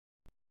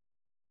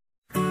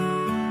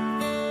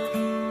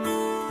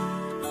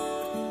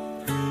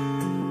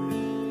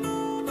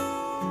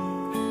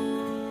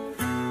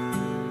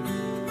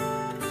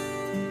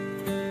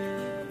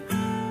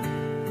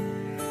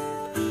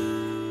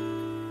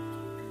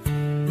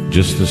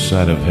Just this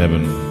side of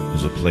heaven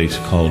is a place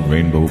called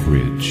Rainbow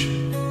Bridge.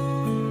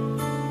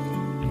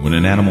 And when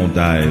an animal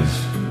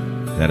dies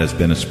that has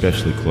been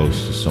especially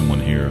close to someone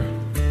here,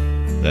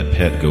 that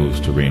pet goes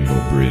to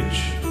Rainbow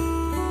Bridge.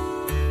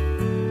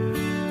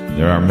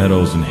 There are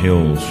meadows and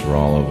hills for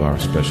all of our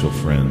special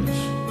friends,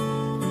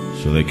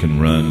 so they can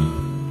run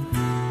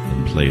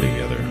and play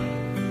together.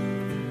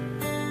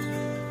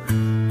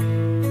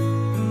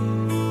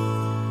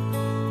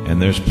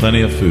 And there's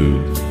plenty of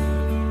food,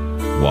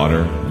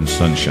 water and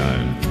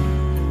sunshine,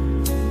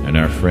 and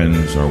our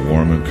friends are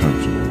warm and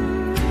comfortable.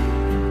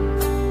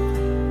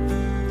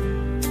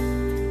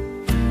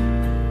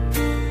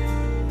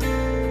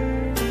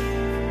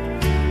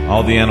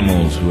 All the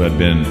animals who had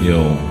been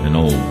ill and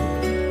old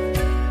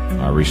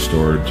are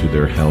restored to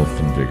their health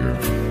and vigor.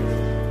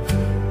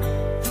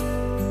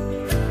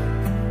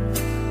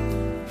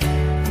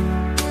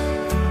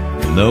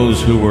 And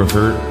those who were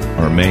hurt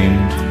or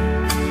maimed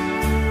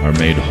are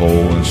made whole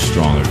and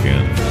strong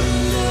again,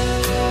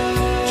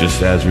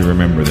 just as we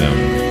remember them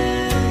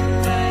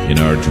in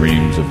our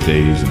dreams of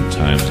days and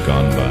times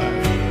gone by.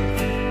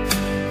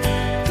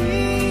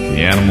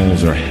 The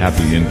animals are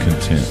happy and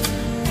content,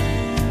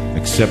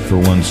 except for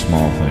one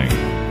small thing.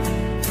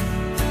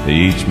 They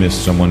each miss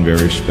someone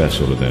very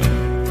special to them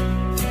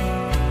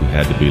who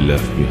had to be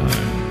left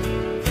behind.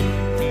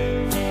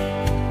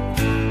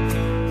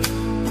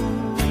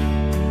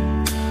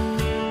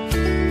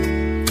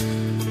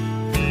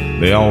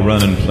 They all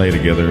run and play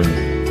together,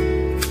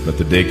 but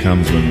the day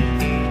comes when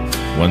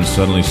one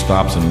suddenly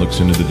stops and looks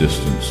into the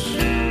distance.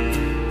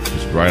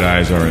 His bright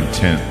eyes are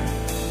intent,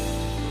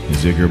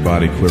 his eager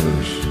body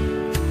quivers.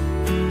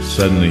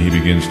 Suddenly he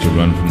begins to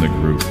run from the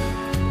group,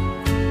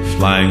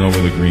 flying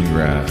over the green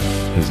grass,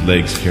 his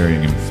legs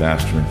carrying him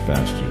faster and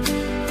faster.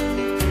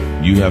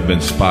 You have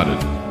been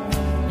spotted,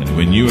 and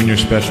when you and your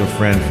special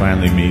friend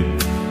finally meet,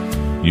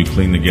 you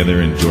cling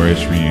together in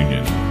joyous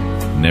reunion,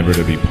 never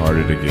to be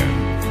parted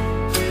again.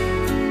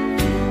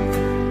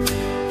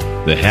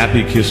 The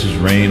happy kisses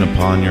rain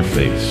upon your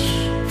face.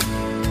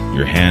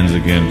 Your hands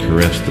again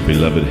caress the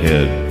beloved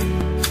head,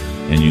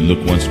 and you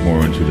look once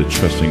more into the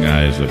trusting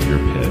eyes of your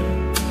pet.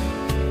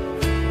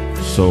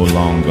 So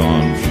long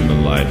gone from the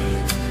life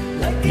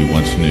you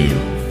once knew,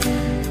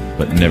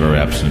 but never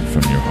absent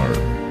from your heart.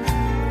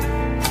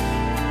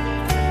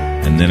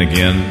 And then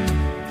again,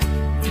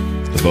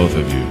 the both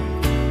of you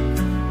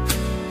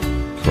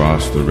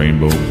cross the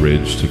rainbow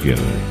bridge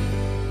together.